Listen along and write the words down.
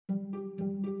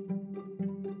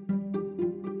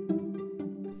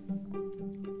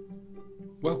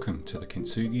Welcome to the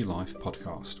Kintsugi Life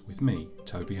podcast with me,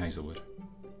 Toby Hazelwood.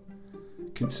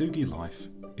 Kintsugi Life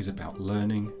is about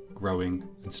learning, growing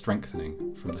and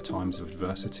strengthening from the times of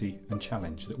adversity and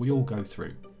challenge that we all go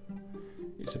through.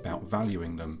 It's about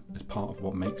valuing them as part of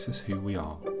what makes us who we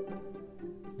are.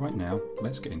 Right now,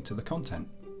 let's get into the content.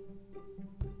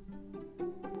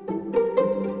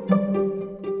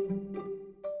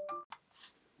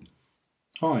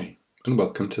 Hi, and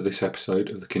welcome to this episode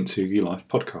of the Kintsugi Life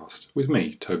podcast with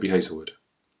me, Toby Hazelwood.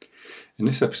 In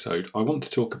this episode, I want to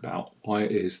talk about why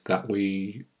it is that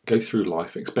we go through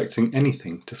life expecting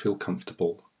anything to feel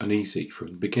comfortable and easy from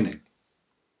the beginning.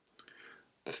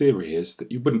 The theory is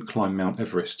that you wouldn't climb Mount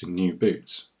Everest in new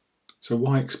boots, so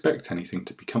why expect anything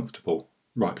to be comfortable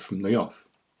right from the off?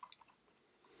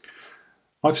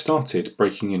 I've started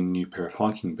breaking in a new pair of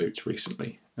hiking boots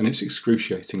recently, and it's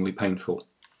excruciatingly painful.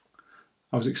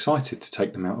 I was excited to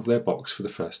take them out of their box for the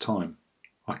first time.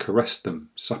 I caressed them,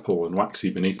 supple and waxy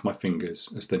beneath my fingers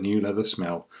as the new leather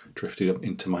smell drifted up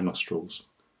into my nostrils.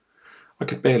 I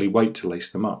could barely wait to lace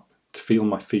them up, to feel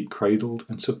my feet cradled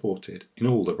and supported in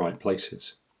all the right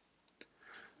places.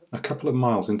 A couple of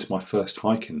miles into my first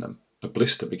hike in them, a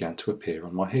blister began to appear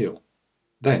on my heel.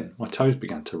 Then my toes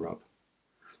began to rub.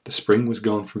 The spring was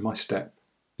gone from my step.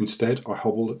 Instead, I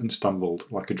hobbled and stumbled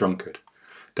like a drunkard,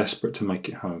 desperate to make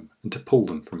it home and to pull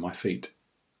them from my feet.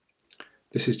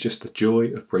 This is just the joy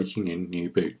of breaking in new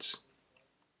boots.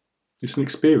 It's an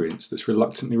experience that's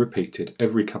reluctantly repeated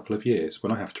every couple of years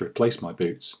when I have to replace my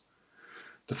boots.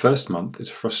 The first month is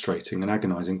a frustrating and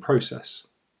agonising process.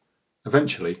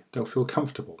 Eventually, they'll feel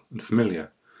comfortable and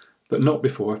familiar, but not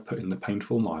before I've put in the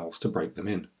painful miles to break them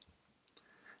in.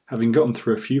 Having gotten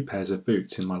through a few pairs of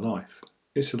boots in my life,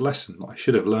 it's a lesson that I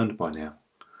should have learned by now.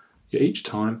 Yet each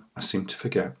time I seem to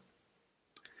forget.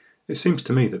 It seems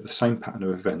to me that the same pattern of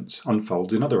events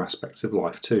unfolds in other aspects of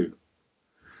life too.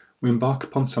 We embark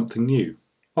upon something new,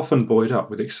 often buoyed up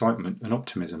with excitement and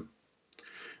optimism.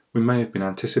 We may have been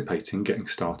anticipating getting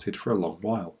started for a long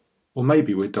while, or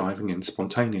maybe we're diving in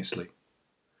spontaneously.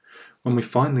 When we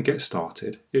finally get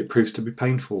started, it proves to be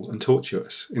painful and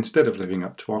tortuous instead of living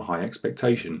up to our high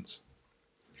expectations.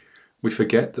 We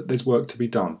forget that there's work to be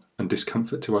done and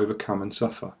discomfort to overcome and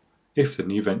suffer, if the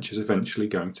new venture is eventually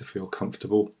going to feel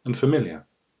comfortable and familiar.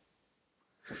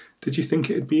 Did you think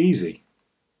it'd be easy?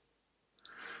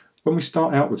 When we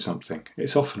start out with something,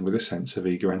 it's often with a sense of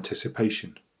eager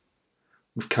anticipation.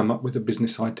 We've come up with a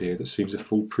business idea that seems a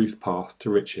foolproof path to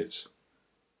riches.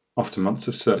 After months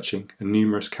of searching and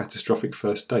numerous catastrophic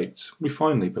first dates, we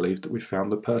finally believe that we've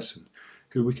found the person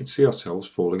who we could see ourselves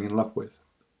falling in love with.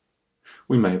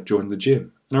 We may have joined the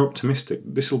gym and are optimistic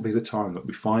that this will be the time that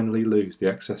we finally lose the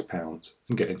excess pounds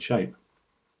and get in shape.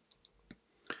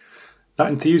 That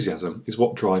enthusiasm is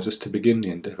what drives us to begin the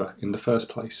endeavour in the first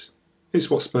place. It's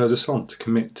what spurs us on to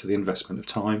commit to the investment of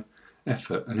time,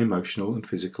 effort and emotional and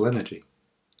physical energy.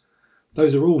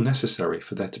 Those are all necessary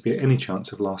for there to be any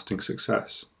chance of lasting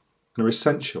success and are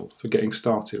essential for getting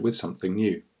started with something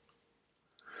new.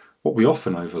 What we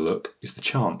often overlook is the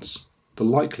chance, the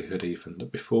likelihood even,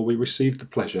 that before we receive the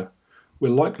pleasure, we're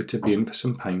likely to be in for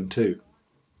some pain too.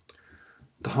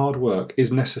 The hard work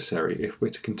is necessary if we're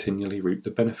to continually reap the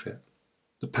benefit.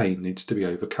 The pain needs to be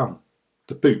overcome.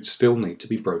 The boots still need to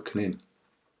be broken in.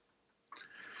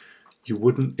 You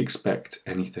wouldn't expect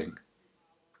anything.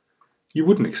 You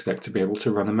wouldn't expect to be able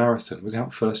to run a marathon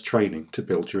without first training to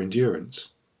build your endurance.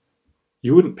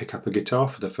 You wouldn't pick up a guitar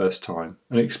for the first time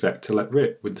and expect to let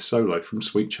rip with the solo from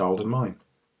Sweet Child O' Mine.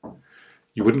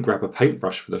 You wouldn't grab a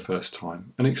paintbrush for the first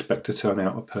time and expect to turn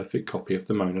out a perfect copy of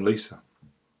the Mona Lisa.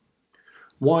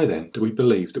 Why then do we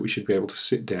believe that we should be able to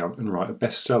sit down and write a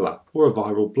bestseller or a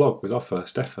viral blog with our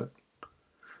first effort?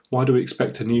 Why do we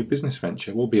expect a new business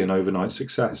venture will be an overnight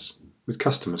success, with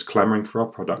customers clamouring for our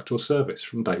product or service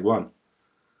from day one?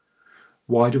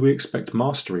 Why do we expect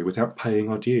mastery without paying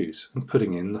our dues and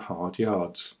putting in the hard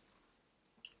yards?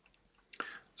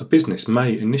 A business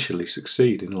may initially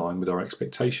succeed in line with our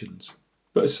expectations,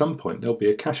 but at some point there'll be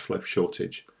a cash flow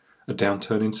shortage, a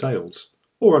downturn in sales,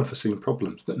 or unforeseen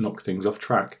problems that knock things off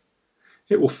track.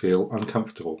 It will feel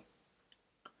uncomfortable.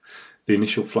 The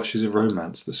initial flushes of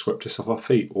romance that swept us off our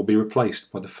feet will be replaced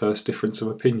by the first difference of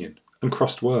opinion and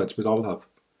crossed words with our love.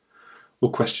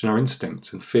 We'll question our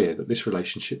instincts and fear that this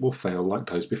relationship will fail like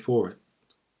those before it.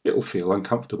 It will feel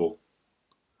uncomfortable.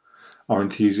 Our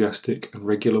enthusiastic and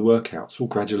regular workouts will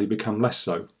gradually become less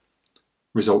so.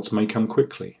 Results may come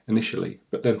quickly, initially,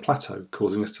 but then plateau,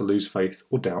 causing us to lose faith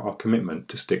or doubt our commitment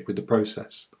to stick with the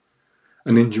process.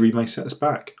 An injury may set us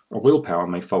back, our willpower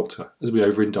may falter as we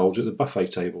overindulge at the buffet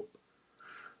table.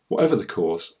 Whatever the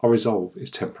cause, our resolve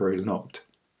is temporarily knocked.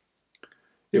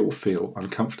 it will feel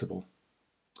uncomfortable.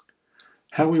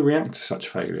 How we react to such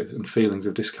failures and feelings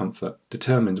of discomfort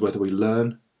determines whether we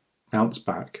learn, bounce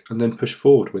back, and then push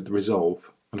forward with the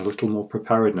resolve and a little more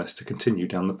preparedness to continue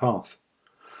down the path.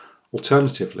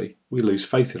 Alternatively, we lose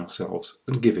faith in ourselves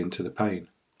and give in to the pain.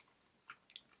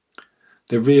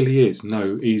 There really is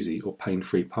no easy or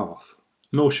pain-free path,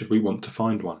 nor should we want to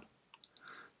find one.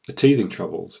 The teething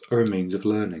troubles are a means of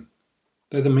learning.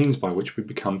 They're the means by which we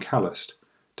become calloused,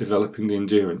 developing the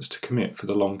endurance to commit for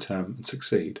the long term and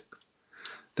succeed.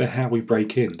 They're how we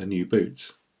break in the new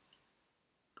boots.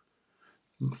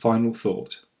 Final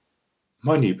thought.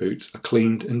 My new boots are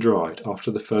cleaned and dried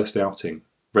after the first outing,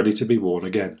 ready to be worn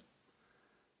again.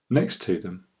 Next to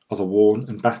them are the worn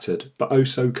and battered but oh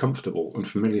so comfortable and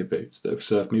familiar boots that have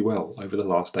served me well over the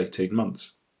last 18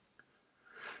 months.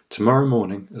 Tomorrow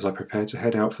morning, as I prepare to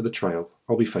head out for the trail,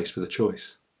 I'll be faced with a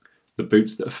choice. The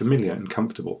boots that are familiar and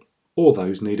comfortable, or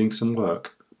those needing some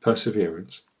work,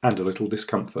 perseverance, and a little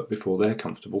discomfort before they're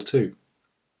comfortable too.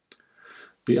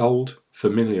 The old,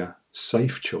 familiar,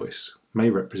 safe choice may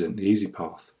represent the easy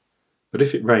path, but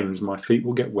if it rains my feet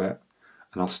will get wet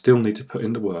and I'll still need to put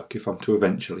in the work if I'm to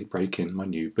eventually break in my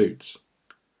new boots.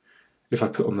 If I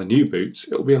put on the new boots,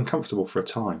 it will be uncomfortable for a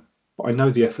time, but I know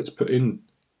the efforts put in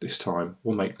this time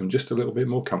will make them just a little bit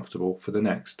more comfortable for the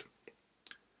next.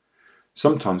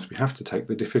 Sometimes we have to take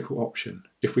the difficult option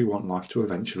if we want life to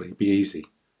eventually be easy.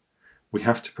 We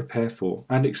have to prepare for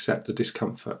and accept the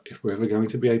discomfort if we're ever going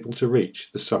to be able to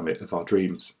reach the summit of our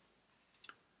dreams.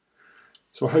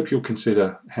 So I hope you'll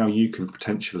consider how you can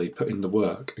potentially put in the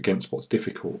work against what's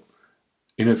difficult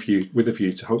with a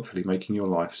view to hopefully making your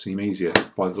life seem easier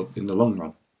in the long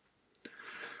run.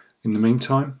 In the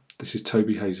meantime, this is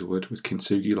Toby Hazelwood with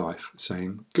Kintsugi Life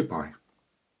saying goodbye.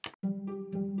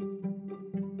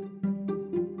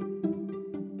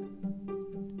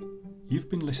 You've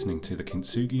been listening to the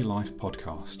Kintsugi Life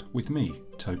podcast with me,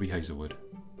 Toby Hazelwood.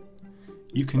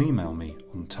 You can email me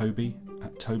on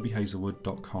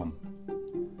toby@tobyhazelwood.com.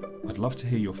 I'd love to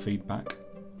hear your feedback.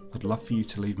 I'd love for you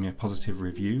to leave me a positive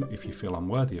review if you feel I'm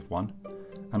worthy of one,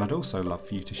 and I'd also love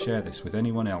for you to share this with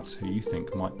anyone else who you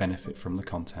think might benefit from the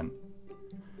content.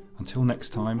 Until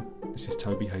next time, this is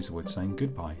Toby Hazelwood saying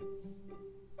goodbye.